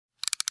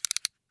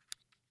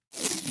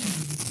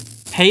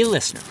Hey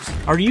listeners,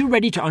 are you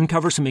ready to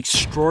uncover some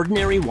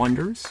extraordinary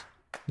wonders?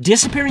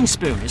 Disappearing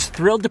Spoon is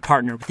thrilled to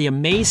partner with the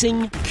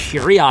amazing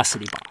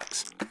Curiosity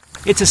Box.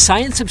 It's a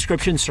science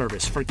subscription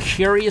service for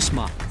curious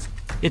minds.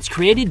 It's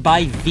created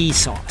by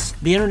Vsauce,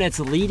 the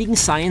internet's leading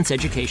science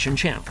education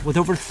channel, with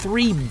over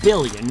 3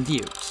 billion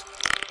views.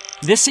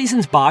 This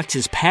season's box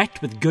is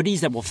packed with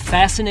goodies that will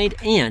fascinate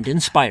and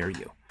inspire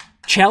you.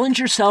 Challenge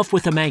yourself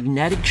with a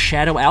magnetic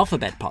shadow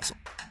alphabet puzzle.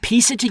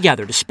 Piece it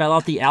together to spell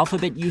out the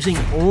alphabet using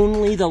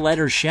only the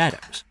letter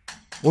shadows.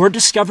 Or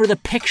discover the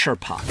picture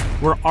pot,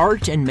 where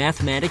art and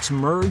mathematics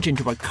merge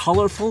into a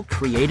colorful,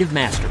 creative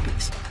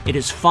masterpiece. It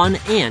is fun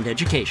and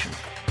educational.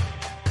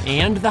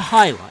 And the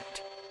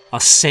highlight,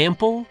 a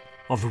sample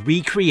of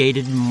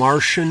recreated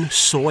Martian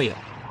soil.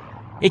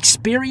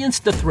 Experience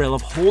the thrill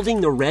of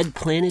holding the red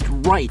planet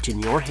right in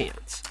your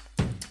hands.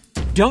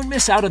 Don't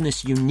miss out on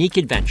this unique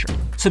adventure.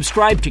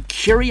 Subscribe to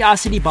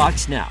Curiosity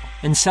Box now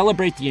and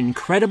celebrate the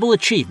incredible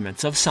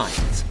achievements of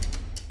science.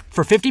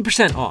 For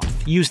 50%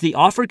 off, use the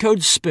offer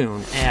code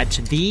SPOON at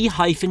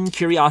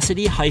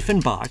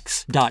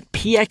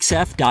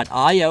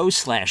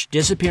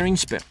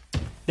the-curiosity-box.pxf.io/disappearing-spoon.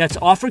 That's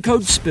offer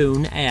code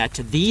SPOON at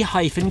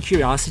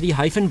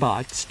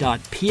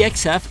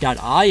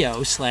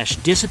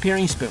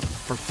the-curiosity-box.pxf.io/disappearing-spoon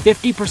for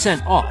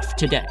 50% off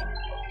today.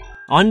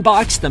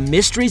 Unbox the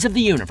mysteries of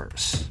the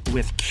universe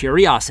with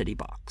Curiosity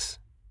Box.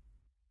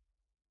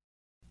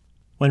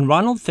 When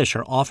Ronald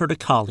Fisher offered a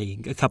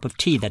colleague a cup of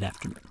tea that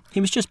afternoon, he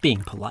was just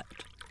being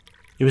polite.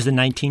 It was the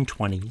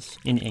 1920s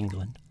in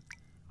England.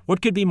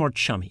 What could be more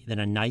chummy than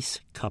a nice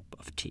cup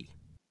of tea?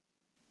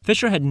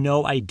 Fisher had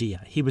no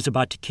idea he was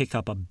about to kick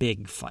up a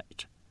big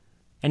fight.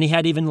 And he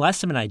had even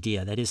less of an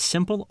idea that his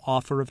simple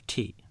offer of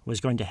tea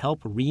was going to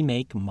help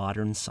remake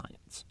modern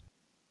science.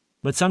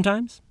 But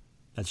sometimes,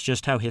 that's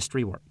just how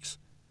history works.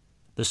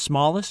 The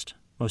smallest,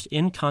 most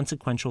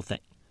inconsequential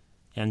thing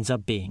ends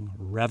up being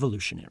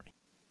revolutionary.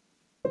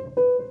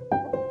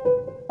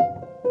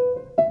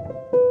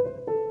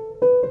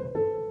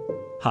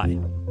 Hi,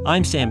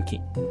 I'm Sam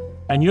Keene,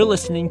 and you're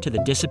listening to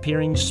The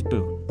Disappearing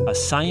Spoon, a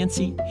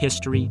science-y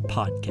history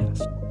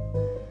podcast,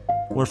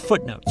 where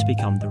footnotes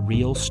become the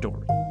real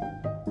story.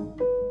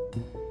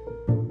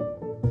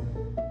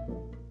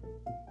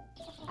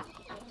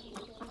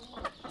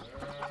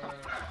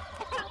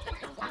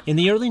 In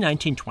the early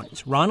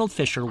 1920s, Ronald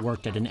Fisher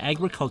worked at an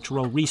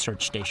agricultural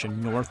research station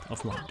north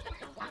of London.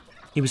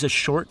 He was a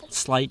short,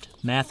 slight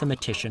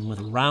mathematician with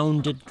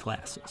rounded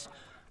glasses,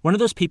 one of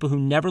those people who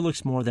never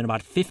looks more than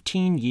about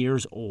 15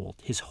 years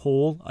old his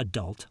whole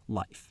adult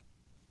life.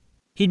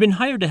 He'd been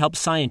hired to help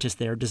scientists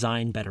there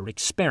design better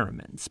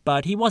experiments,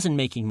 but he wasn't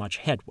making much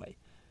headway.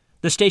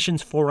 The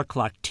station's 4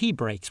 o'clock tea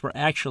breaks were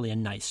actually a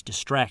nice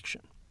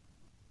distraction.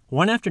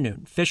 One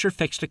afternoon, Fisher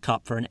fixed a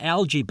cup for an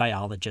algae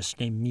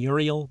biologist named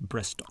Muriel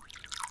Bristol.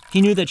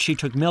 He knew that she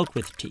took milk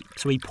with tea,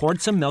 so he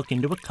poured some milk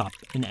into a cup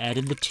and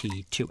added the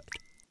tea to it.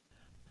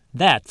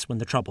 That's when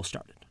the trouble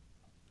started.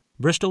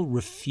 Bristol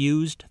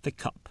refused the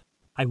cup.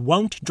 "I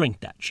won't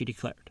drink that," she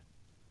declared.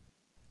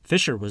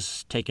 Fisher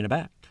was taken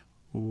aback.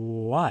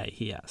 "Why?"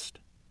 he asked.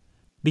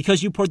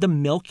 "Because you poured the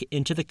milk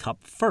into the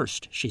cup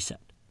first," she said.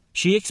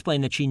 She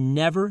explained that she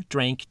never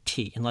drank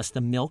tea unless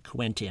the milk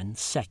went in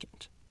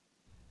second.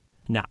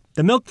 Now,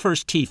 the milk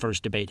first, tea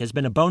first debate has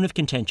been a bone of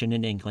contention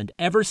in England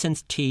ever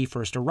since tea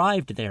first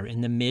arrived there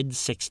in the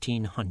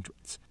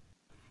mid-1600s.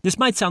 This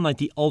might sound like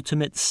the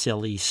ultimate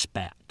silly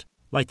spat,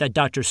 like that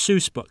Dr.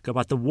 Seuss book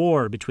about the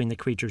war between the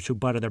creatures who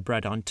butter their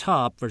bread on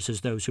top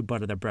versus those who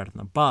butter their bread on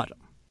the bottom.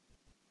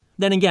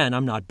 Then again,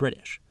 I'm not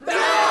British.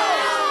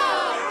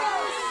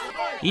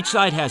 Each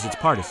side has its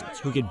partisans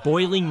who get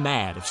boiling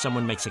mad if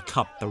someone makes a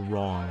cup the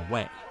wrong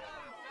way.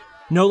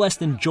 No less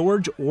than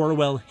George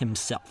Orwell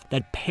himself,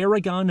 that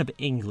paragon of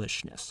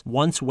Englishness,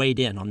 once weighed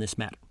in on this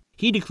matter.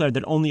 He declared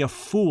that only a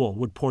fool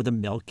would pour the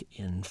milk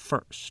in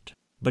first.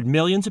 But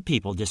millions of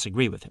people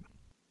disagree with him.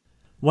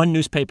 One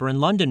newspaper in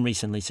London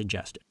recently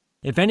suggested,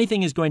 if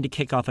anything is going to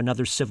kick off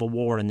another civil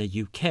war in the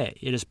UK,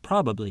 it is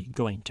probably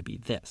going to be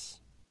this.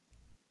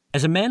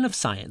 As a man of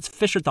science,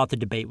 Fisher thought the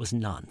debate was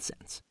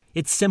nonsense.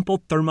 It's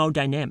simple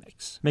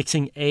thermodynamics.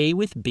 Mixing A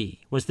with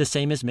B was the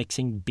same as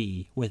mixing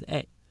B with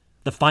A.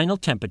 The final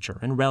temperature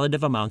and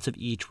relative amounts of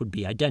each would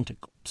be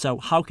identical, so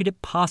how could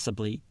it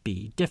possibly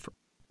be different?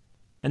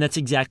 And that's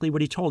exactly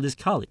what he told his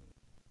colleague.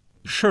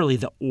 Surely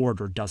the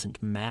order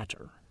doesn't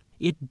matter.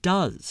 It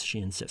does, she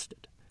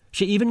insisted.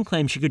 She even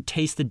claimed she could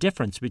taste the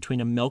difference between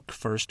a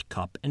milk-first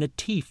cup and a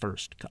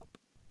tea-first cup.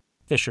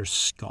 Fisher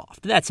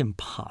scoffed. That's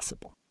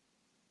impossible.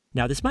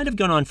 Now, this might have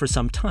gone on for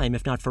some time,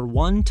 if not for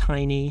one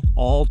tiny,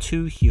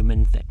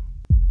 all-too-human thing.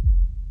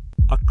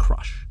 A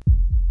crush.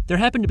 There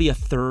happened to be a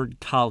third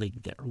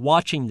colleague there,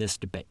 watching this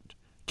debate,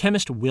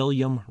 chemist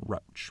William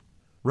Roche.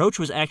 Roche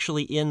was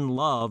actually in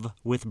love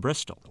with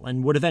Bristol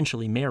and would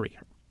eventually marry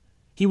her.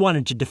 He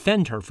wanted to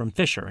defend her from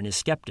Fisher and his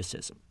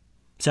skepticism,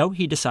 so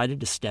he decided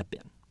to step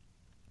in.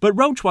 But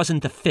Roche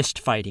wasn't the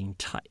fist-fighting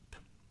type,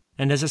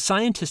 and as a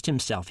scientist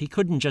himself, he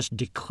couldn't just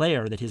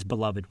declare that his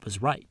beloved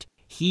was right.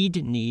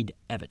 He'd need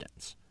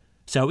evidence.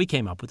 So he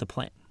came up with a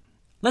plan.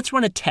 "Let's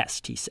run a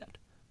test," he said.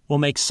 "We'll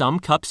make some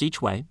cups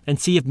each way and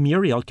see if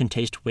Muriel can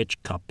taste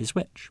which cup is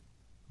which."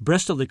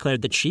 Bristol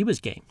declared that she was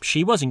game.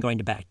 She wasn't going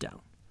to back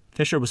down.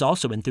 Fisher was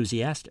also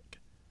enthusiastic.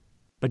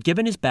 But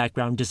given his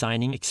background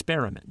designing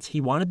experiments, he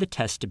wanted the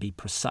test to be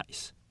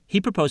precise. He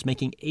proposed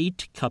making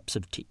 8 cups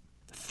of tea.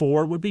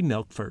 4 would be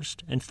milk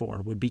first, and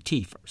 4 would be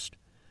tea first.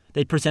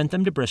 They'd present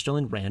them to Bristol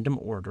in random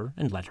order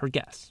and let her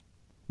guess.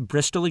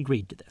 Bristol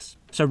agreed to this,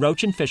 so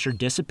Roach and Fisher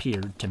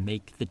disappeared to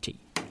make the tea.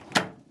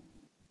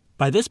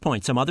 By this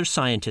point, some other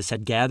scientists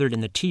had gathered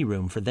in the tea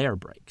room for their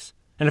breaks.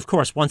 And of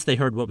course, once they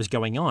heard what was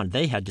going on,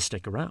 they had to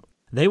stick around.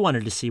 They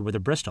wanted to see whether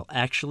Bristol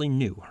actually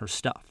knew her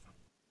stuff.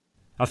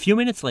 A few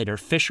minutes later,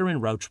 Fisher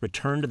and Roach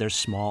returned to their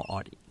small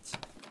audience.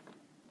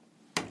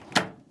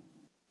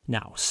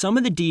 Now, some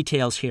of the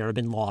details here have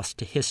been lost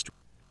to history.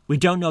 We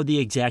don't know the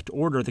exact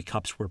order the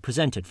cups were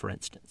presented, for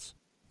instance.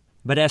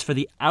 But as for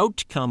the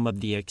outcome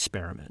of the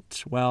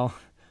experiment, well,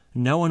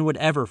 no one would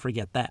ever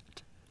forget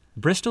that.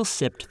 Bristol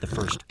sipped the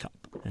first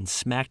cup and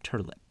smacked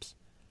her lips.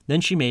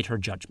 Then she made her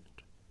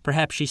judgment.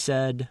 Perhaps she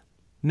said,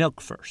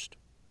 "Milk first."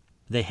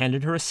 They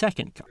handed her a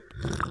second cup.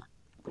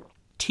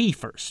 "Tea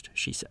first,"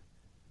 she said.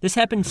 This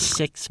happened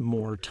 6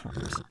 more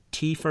times.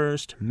 Tea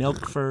first,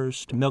 milk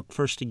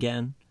first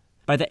again.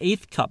 By the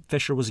 8th cup,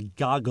 Fisher was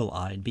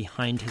goggle-eyed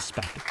behind his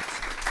spectacles.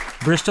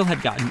 Bristol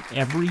had gotten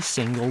every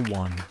single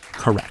one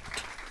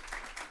correct.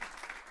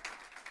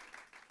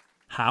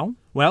 How?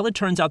 Well, it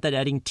turns out that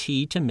adding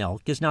tea to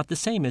milk is not the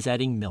same as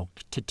adding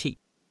milk to tea,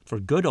 for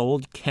good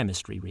old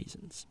chemistry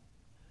reasons.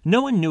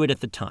 No one knew it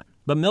at the time,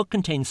 but milk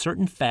contains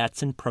certain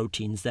fats and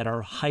proteins that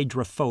are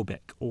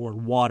hydrophobic or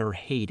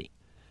water-hating.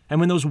 And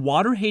when those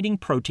water-hating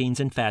proteins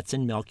and fats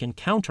in milk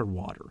encounter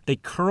water, they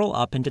curl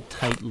up into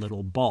tight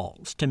little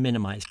balls to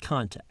minimize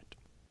contact.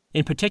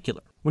 In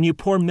particular, when you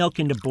pour milk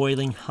into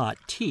boiling hot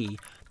tea,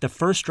 the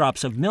first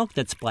drops of milk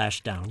that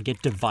splash down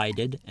get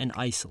divided and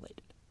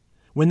isolated.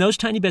 When those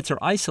tiny bits are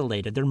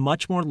isolated, they're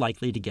much more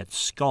likely to get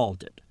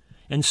scalded,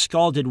 and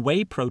scalded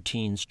whey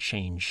proteins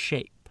change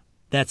shape.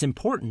 That's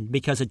important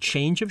because a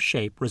change of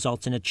shape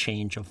results in a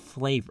change of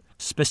flavor.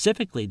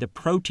 Specifically, the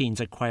proteins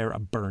acquire a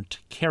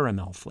burnt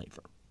caramel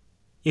flavor.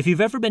 If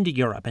you've ever been to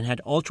Europe and had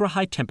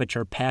ultra-high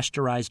temperature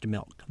pasteurized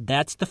milk,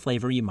 that's the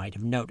flavor you might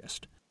have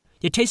noticed.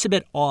 It tastes a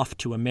bit off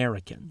to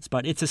Americans,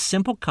 but it's a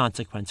simple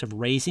consequence of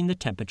raising the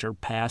temperature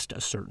past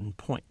a certain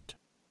point.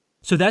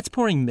 So that's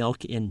pouring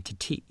milk into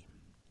tea.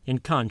 In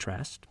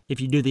contrast, if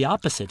you do the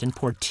opposite and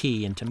pour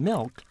tea into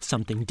milk,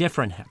 something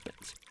different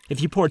happens.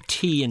 If you pour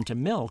tea into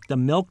milk, the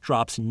milk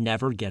drops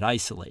never get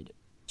isolated.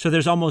 So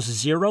there's almost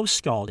zero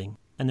scalding,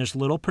 and there's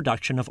little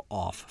production of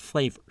off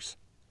flavors.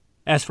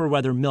 As for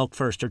whether milk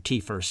first or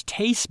tea first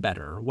tastes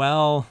better,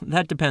 well,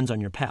 that depends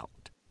on your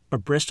palate.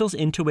 But Bristol's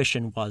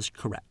intuition was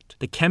correct.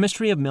 The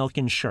chemistry of milk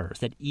ensures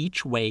that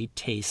each way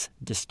tastes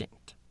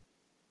distinct.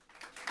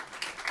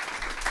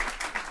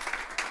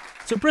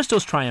 So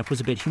Bristol's triumph was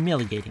a bit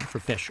humiliating for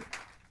Fisher.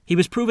 He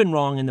was proven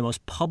wrong in the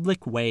most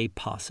public way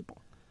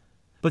possible.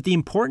 But the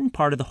important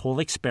part of the whole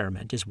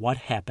experiment is what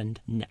happened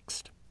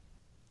next.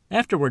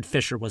 Afterward,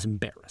 Fisher was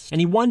embarrassed,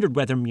 and he wondered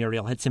whether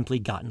Muriel had simply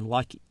gotten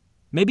lucky.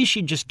 Maybe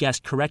she'd just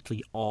guessed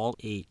correctly all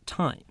 8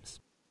 times.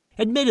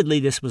 Admittedly,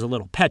 this was a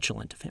little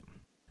petulant of him.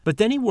 But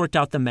then he worked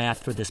out the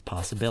math for this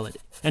possibility,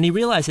 and he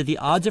realized that the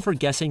odds of her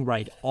guessing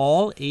right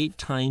all 8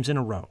 times in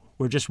a row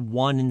were just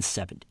 1 in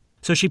 70.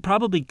 So she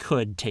probably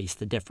could taste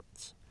the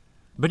difference.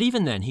 But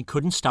even then, he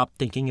couldn't stop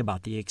thinking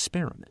about the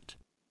experiment.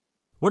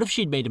 What if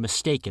she'd made a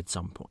mistake at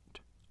some point?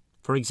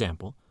 For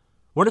example,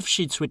 what if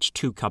she'd switched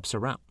 2 cups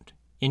around,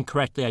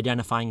 incorrectly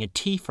identifying a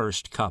tea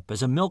first cup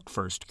as a milk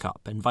first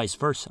cup and vice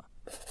versa?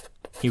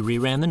 He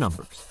reran the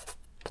numbers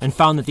and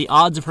found that the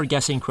odds of her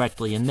guessing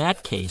correctly in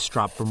that case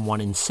dropped from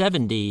 1 in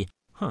 70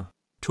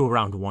 to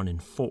around 1 in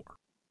 4.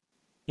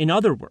 In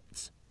other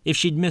words, if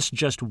she'd missed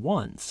just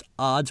once,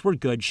 odds were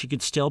good she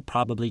could still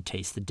probably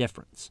taste the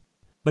difference.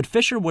 But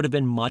Fisher would have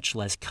been much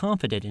less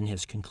confident in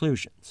his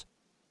conclusions.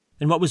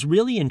 And what was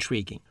really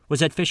intriguing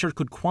was that Fisher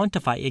could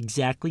quantify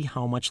exactly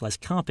how much less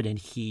confident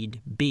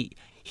he'd be.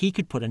 He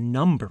could put a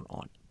number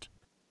on it.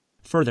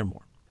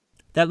 Furthermore,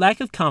 that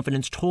lack of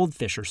confidence told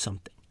Fisher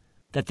something,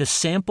 that the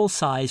sample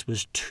size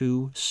was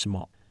too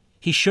small.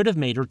 He should have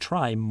made her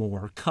try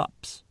more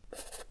cups.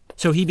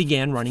 So he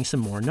began running some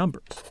more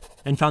numbers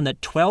and found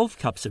that 12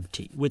 cups of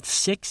tea, with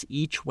 6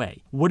 each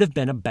way, would have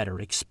been a better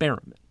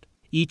experiment.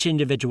 Each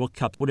individual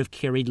cup would have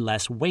carried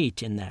less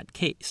weight in that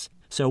case,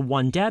 so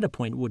one data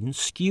point wouldn't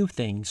skew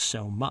things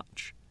so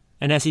much.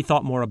 And as he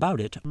thought more about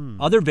it,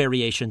 other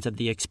variations of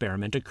the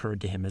experiment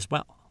occurred to him as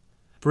well.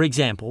 For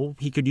example,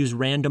 he could use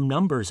random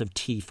numbers of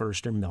tea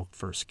first or milk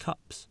first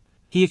cups.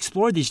 He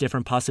explored these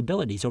different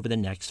possibilities over the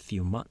next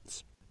few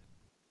months.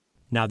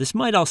 Now, this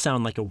might all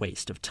sound like a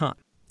waste of time.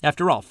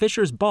 After all,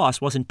 Fisher's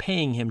boss wasn't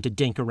paying him to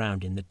dink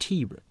around in the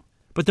tea room.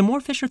 But the more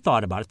Fisher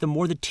thought about it, the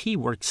more the tea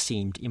work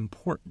seemed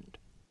important.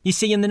 You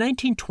see, in the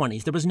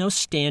 1920s, there was no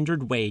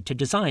standard way to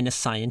design a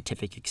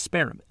scientific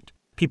experiment.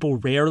 People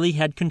rarely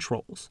had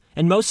controls,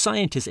 and most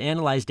scientists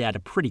analyzed data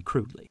pretty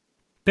crudely.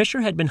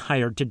 Fisher had been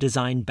hired to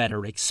design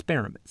better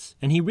experiments,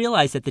 and he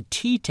realized that the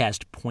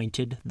t-test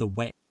pointed the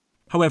way.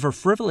 However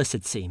frivolous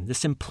it seemed, the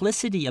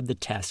simplicity of the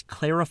test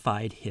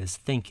clarified his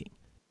thinking.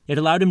 It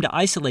allowed him to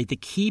isolate the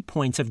key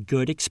points of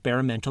good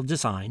experimental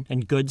design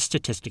and good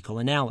statistical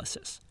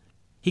analysis.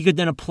 He could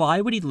then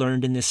apply what he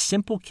learned in this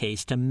simple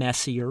case to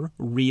messier,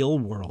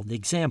 real-world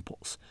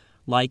examples,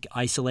 like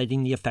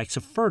isolating the effects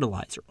of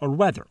fertilizer or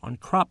weather on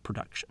crop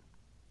production.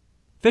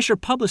 Fisher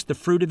published the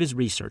fruit of his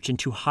research in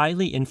 2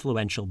 highly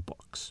influential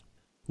books.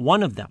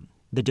 One of them,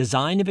 The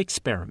Design of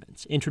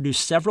Experiments,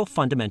 introduced several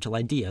fundamental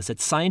ideas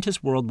that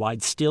scientists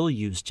worldwide still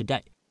use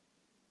today.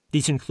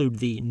 These include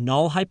the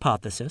null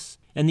hypothesis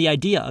and the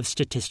idea of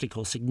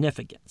statistical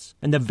significance.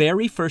 And the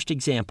very first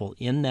example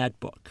in that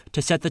book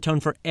to set the tone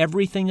for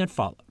everything that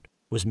followed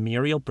was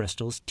Muriel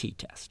Bristol's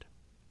t-test.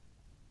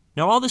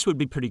 Now, all this would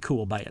be pretty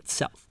cool by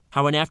itself.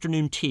 How an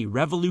afternoon tea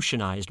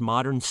revolutionized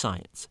modern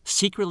science,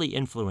 secretly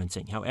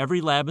influencing how every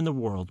lab in the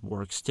world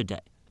works today.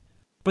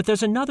 But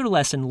there's another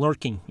lesson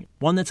lurking here,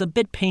 one that's a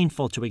bit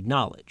painful to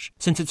acknowledge,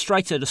 since it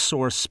strikes at a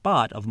sore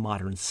spot of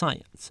modern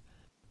science.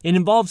 It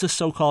involves a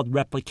so-called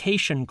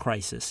replication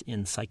crisis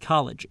in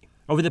psychology.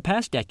 Over the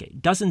past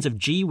decade, dozens of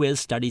gee-whiz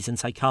studies in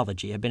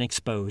psychology have been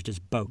exposed as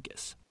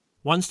bogus.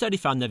 One study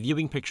found that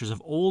viewing pictures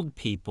of old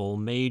people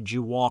made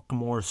you walk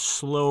more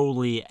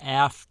slowly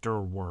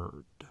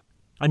afterward.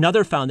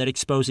 Another found that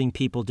exposing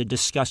people to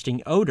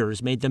disgusting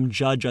odors made them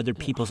judge other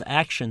people's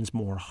actions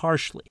more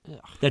harshly.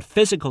 That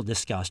physical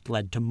disgust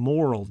led to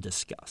moral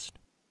disgust.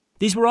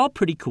 These were all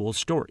pretty cool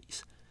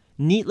stories.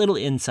 Neat little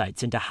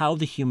insights into how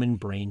the human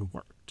brain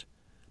worked.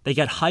 They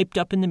got hyped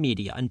up in the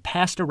media and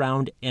passed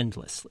around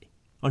endlessly.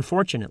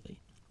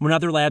 Unfortunately, when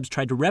other labs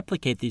tried to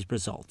replicate these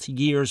results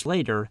years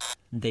later,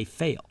 they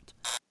failed.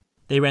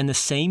 They ran the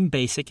same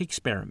basic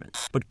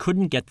experiments, but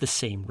couldn't get the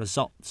same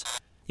results.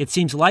 It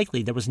seems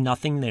likely there was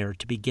nothing there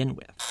to begin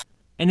with.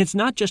 And it's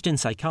not just in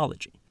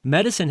psychology.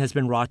 Medicine has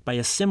been rocked by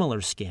a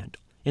similar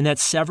scandal, in that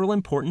several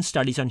important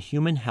studies on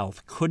human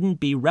health couldn't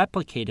be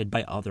replicated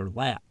by other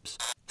labs.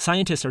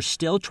 Scientists are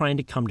still trying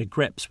to come to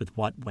grips with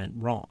what went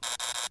wrong.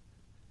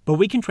 But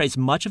we can trace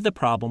much of the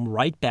problem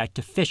right back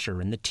to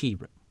Fisher in the tea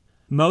room.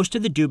 Most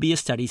of the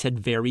dubious studies had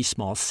very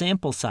small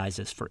sample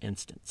sizes, for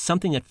instance,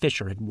 something that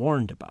Fisher had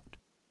warned about.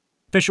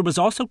 Fisher was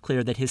also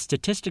clear that his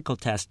statistical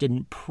test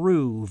didn't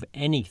prove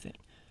anything.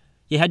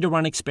 You had to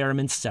run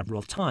experiments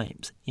several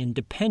times,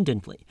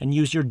 independently, and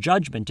use your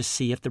judgment to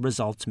see if the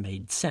results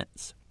made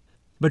sense.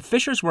 But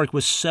Fisher's work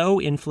was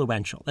so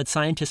influential that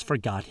scientists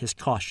forgot his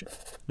caution.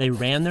 They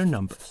ran their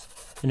numbers,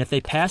 and if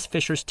they passed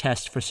Fisher's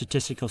test for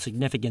statistical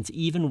significance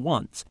even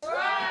once,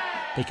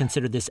 they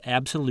considered this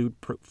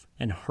absolute proof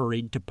and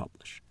hurried to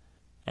publish.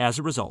 As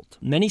a result,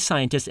 many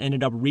scientists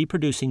ended up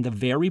reproducing the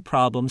very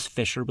problems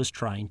Fisher was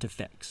trying to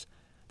fix.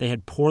 They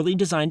had poorly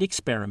designed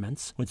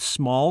experiments with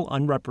small,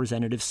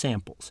 unrepresentative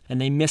samples, and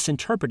they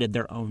misinterpreted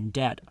their own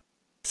data.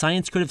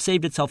 Science could have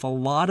saved itself a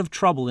lot of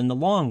trouble in the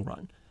long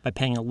run by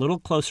paying a little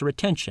closer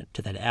attention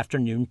to that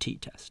afternoon tea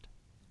test.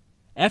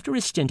 After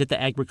his stint at the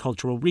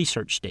Agricultural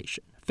Research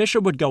Station, Fisher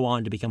would go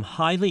on to become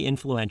highly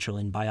influential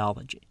in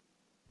biology.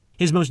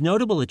 His most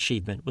notable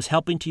achievement was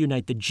helping to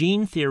unite the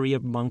gene theory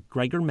of monk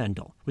Gregor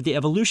Mendel with the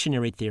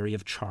evolutionary theory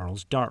of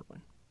Charles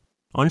Darwin.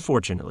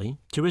 Unfortunately,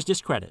 to his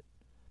discredit,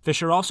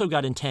 Fisher also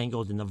got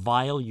entangled in the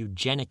vile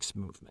eugenics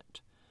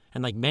movement,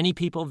 and like many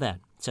people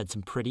then, said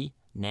some pretty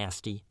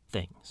nasty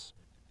things.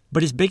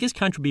 But his biggest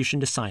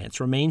contribution to science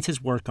remains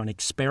his work on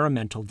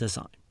experimental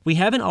design. We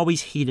haven't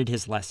always heeded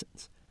his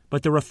lessons,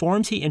 but the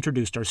reforms he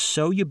introduced are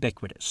so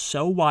ubiquitous,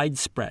 so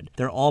widespread,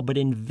 they're all but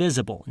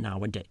invisible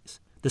nowadays,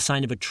 the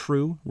sign of a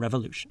true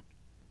revolution.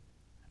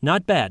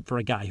 Not bad for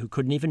a guy who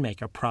couldn't even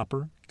make a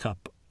proper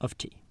cup of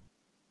tea.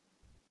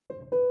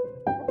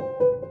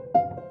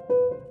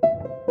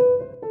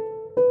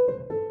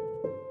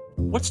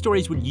 What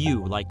stories would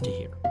you like to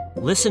hear?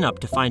 Listen up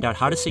to find out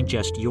how to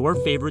suggest your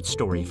favorite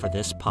story for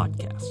this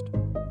podcast.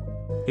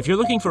 If you're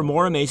looking for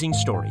more amazing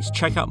stories,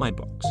 check out my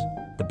books,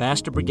 The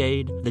Bastard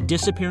Brigade, The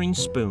Disappearing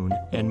Spoon,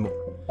 and more.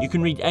 You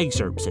can read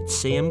excerpts at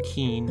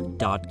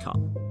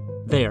samkeen.com.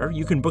 There,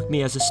 you can book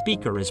me as a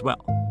speaker as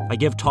well. I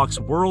give talks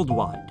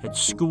worldwide at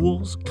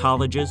schools,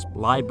 colleges,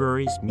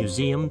 libraries,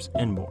 museums,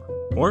 and more.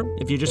 Or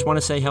if you just want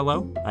to say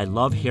hello, I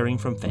love hearing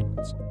from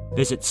fans.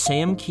 Visit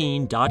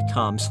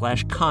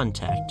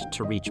samkeen.com/contact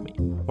to reach me,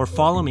 or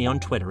follow me on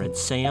Twitter at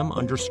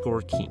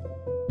sam_keen.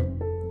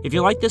 If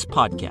you like this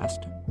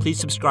podcast, please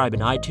subscribe in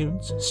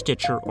iTunes,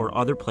 Stitcher, or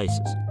other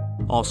places.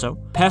 Also,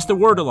 pass the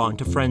word along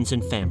to friends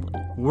and family.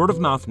 Word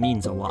of mouth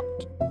means a lot.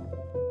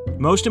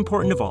 Most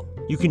important of all,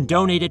 you can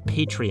donate at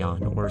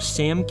Patreon or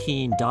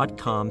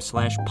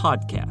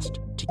samkeen.com/podcast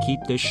to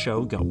keep this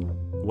show going,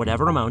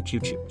 whatever amount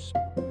you choose.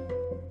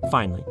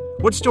 Finally,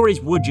 what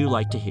stories would you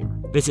like to hear?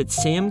 Visit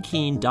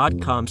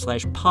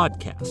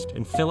samkeen.com/podcast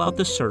and fill out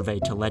the survey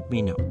to let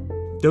me know.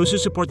 Those who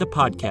support the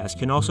podcast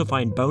can also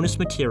find bonus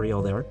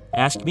material there,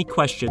 ask me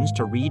questions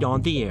to read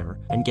on the air,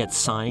 and get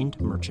signed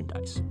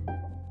merchandise.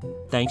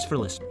 Thanks for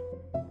listening.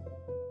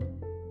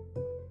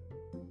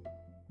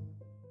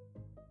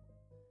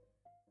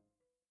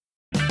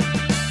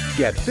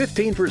 Get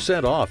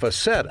 15% off a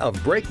set of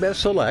BrakeMess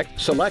Select,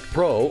 Select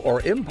Pro,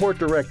 or Import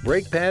Direct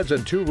brake pads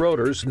and 2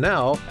 rotors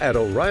now at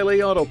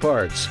O'Reilly Auto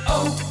Parts.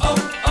 Oh,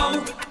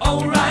 oh,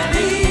 oh,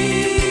 O'Reilly